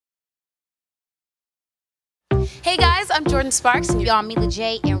Hey guys, I'm Jordan Sparks, and y'all Mila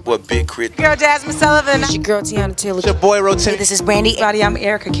J. and what Big Crit. Girl Jasmine Sullivan. It's your girl Tiana Taylor. It's your boy Rotin. This is Brandy. Everybody, I'm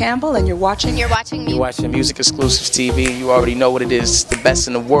Erica Campbell, and you're watching. You're watching Music Exclusives TV. You already know what it is. It's the best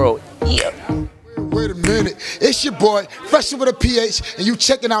in the world. Yeah. Wait a minute. It's your boy, Fresher with a PH, and you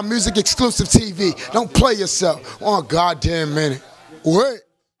checking out Music Exclusive TV. Don't play yourself. Oh, goddamn minute. Wait.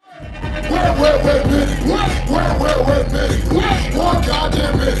 Wait a minute. Wait a minute. One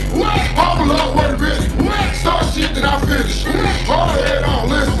goddamn minute. Hold on, wait a minute. Start shit that I finish. Hold ahead on,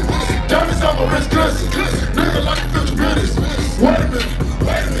 listen. Diamonds on my wrist glisten. Nigga like a 50 minutes. Wait a minute.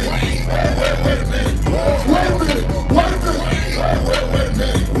 Wait a minute. Wait a minute. Wait a minute. Wait a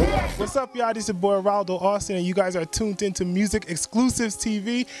minute. What's up, y'all? This is your boy Oraldo Austin, and you guys are tuned into Music Exclusives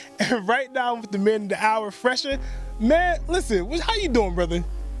TV. And right now, with the man of the hour, Fresher. Man, listen, how you doing, brother?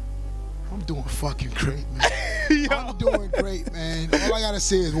 I'm doing fucking great, man. I'm doing great, man. All I gotta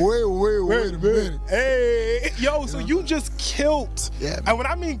say is wait a minute. Hey, yo, so you just killed. Yeah, man. And when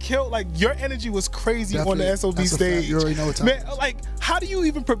I mean killed, like your energy was crazy Definitely. on the SOB That's stage. You already know what time man, it is. like, how do you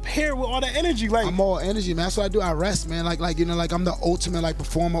even prepare with all that energy? Like, I'm all energy, man. That's what I do. I rest, man. Like you know, like I'm the ultimate like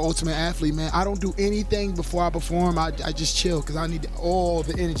performer, ultimate athlete, man. I don't do anything before I perform. I just chill because I need all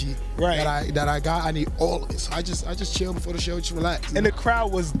the energy that I got. I need all of it. So I just chill before the show, just relax. And the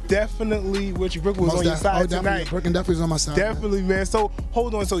crowd was definitely with you. Brooke was on your side tonight. Brooke definitely was on my side. Definitely, man. So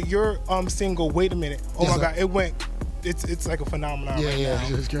hold on. So your single, Wait a Minute. Oh yes, my sir. God, it went. It's like a phenomenon. Yeah, right yeah,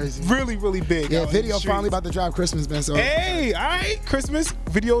 now. it's crazy. Really, really big. Yeah, video finally about to drop Christmas, man. So hey, all right, Christmas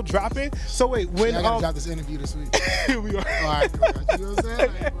video dropping. So wait, when I gotta drop this interview this week. Here we are. All right, cool. You know what I'm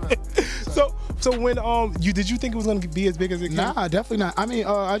saying? Like, so when did you think it was gonna be as big as it came? Nah, definitely not. I mean,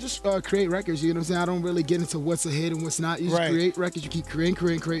 I just create records. You know what I'm saying? I don't really get into what's a hit and what's not. You just create records. You keep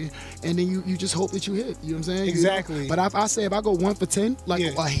creating, and then you just hope that you hit. You know what I'm saying? Exactly. You know? But I say if I go 1 for 10, like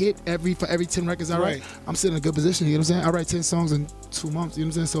a hit for every 10 records I write, I'm sitting in a good position. You know what I'm saying? I write 10 songs in 2 months. You know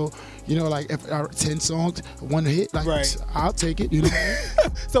what I'm saying? So you know, like if I write 10 songs, 1 hit, like I'll take it. You know.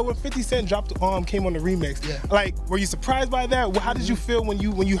 So when 50 Cent dropped came on the remix, like were you surprised by that? How did you feel when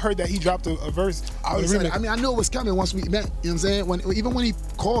you heard that he dropped a verse? I was excited. I mean, I knew it was coming once we met. You know what I'm saying? Even when he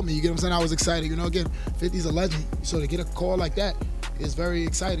called me, you get what I'm saying? I was excited. You know, again, 50's a legend, so to get a call like that is very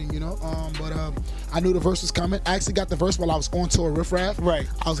exciting. You know, but I knew the verse was coming. I actually got the verse while I was on tour with Riff. Right.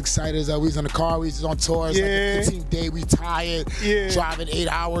 I was excited as we was in the car. We was on tour. It's like the 15th day. We tired. Driving 8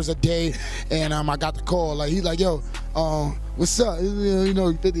 hours a day, and I got the call. Like he's like, yo, what's up? You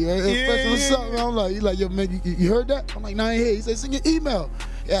know, 50. What's up? Man? I'm like, he's like, yo, man, you heard that? I'm like, nah, I ain't hear. He said, send your email.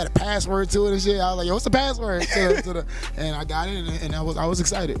 It had a password to it and shit. I was like, yo, what's the password? And I got it, and I was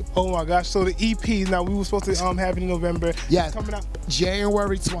excited. Oh my gosh! So the EP, now we were supposed to have it in November. Yeah, it's coming out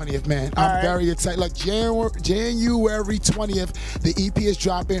January 20th, man. I'm very excited. Like January 20th, the EP is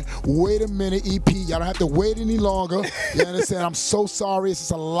dropping. Wait a minute, EP. Y'all don't have to wait any longer. You understand? I'm so sorry. It's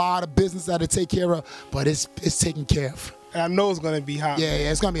just a lot of business that I take care of, but it's taken care of. And I know it's gonna be hot. Yeah,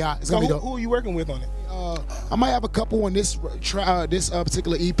 it's gonna be hot. It's gonna be dope. Who are you working with on it? I might have a couple on this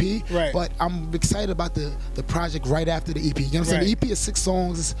particular EP, but I'm excited about the project right after the EP. You know what I'm saying? The EP is 6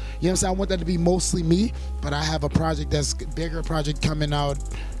 songs. You know what I'm saying? I want that to be mostly me, but I have a project that's bigger project coming out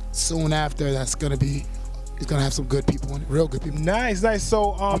soon after. That's gonna be. It's gonna have some good people in it, real good people. Nice.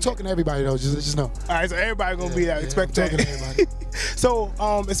 So I'm talking to everybody though. Just know. All right, so everybody gonna be there. Expect that. Talking to everybody. So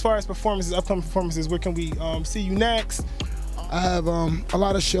as far as performances, upcoming performances, where can we see you next? I have a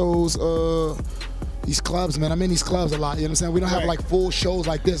lot of shows. These clubs, man. I'm in these clubs a lot. You know what I'm saying? We don't have like full shows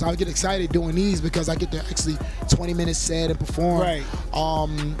like this. I get excited doing these because I get to actually 20 minutes set and perform.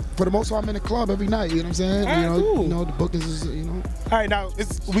 For the most part, I'm in the club every night. You know what I'm saying? Cool. You know the bookings is, you know. All right, now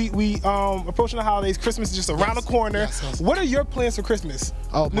we approaching the holidays. Christmas is just around the corner. Yes. What are your plans for Christmas?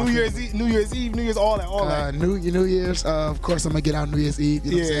 Oh, New Year's Eve, all that. New Year's. Of course, I'm gonna get out New Year's Eve.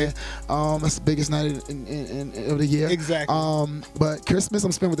 You know what I'm saying? That's the biggest night of the year. Exactly. But Christmas,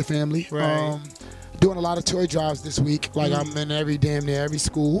 I'm spending with the family. Doing a lot of toy drives this week. Like I'm in every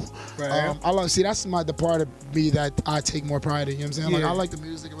school. I love that's the part of me that I take more pride in. You know what I'm saying? Like I like the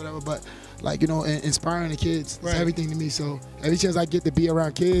music or whatever, but like, you know, inspiring the kids is everything to me. So every chance I get to be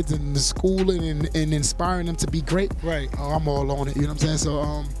around kids and the schooling and inspiring them to be great, I'm all on it. You know what I'm saying?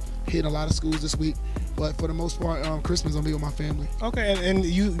 So hitting a lot of schools this week. But for the most part, Christmas I'll be with my family. Okay, and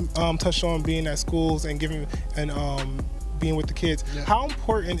you touched on being at schools and giving being with the kids. How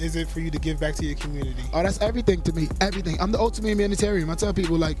important is it for you to give back to your community? Oh, that's everything to me. Everything. I'm the ultimate humanitarian. I tell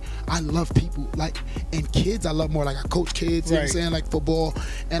people, like, I love people. Like, and kids I love more. Like, I coach kids, you know what I'm saying? Like football.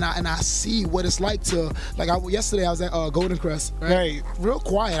 And I see what it's like to, like, yesterday I was at Golden Crest, real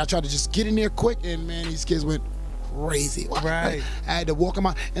quiet. I tried to just get in there quick, and man, these kids went crazy. Right. I had to walk him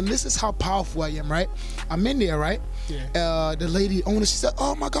out. And this is how powerful I am, right? I'm in there, right? Yeah. The lady owner, she said,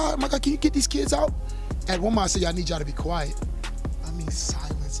 oh my God, can you get these kids out? At one moment I said, I need y'all to be quiet. I mean,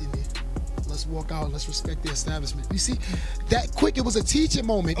 silence in there. Let's walk out. Let's respect the establishment. You see, that quick, it was a teaching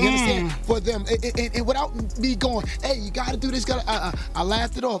moment, you understand, for them. And without me going, hey, you got to do this. I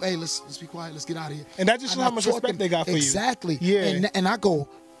laughed it off. Hey, let's be quiet. Let's get out of here. And that just shows how much respect they got for you. Exactly. Yeah. And I go,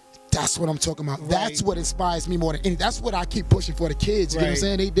 that's what I'm talking about. Right. That's what inspires me more than anything. That's what I keep pushing for the kids. You know what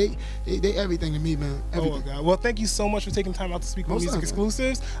I'm saying? They everything to me, man. Everything. Oh my God. Well, thank you so much for taking time out to speak on Most Music time,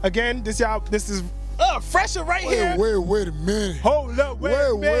 Exclusives. Again, this is Fresher right here. Wait a minute. Hold up, wait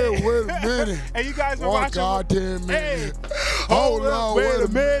a minute. And you guys are One watching. goddamn minute. Hey, Hold on, wait a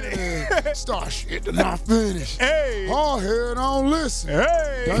minute. Start shit to not finish. Hey. Oh, hell, don't listen.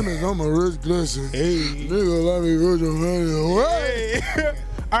 Hey. That means I'm a rich glisten. Hey. Nigga, let me put your money away. Hey.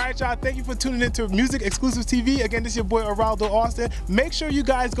 All right, y'all. Thank you for tuning in to Music Exclusives TV. Again, this is your boy Oraldo Austin. Make sure you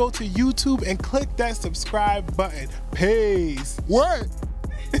guys go to YouTube and click that subscribe button. Peace. What?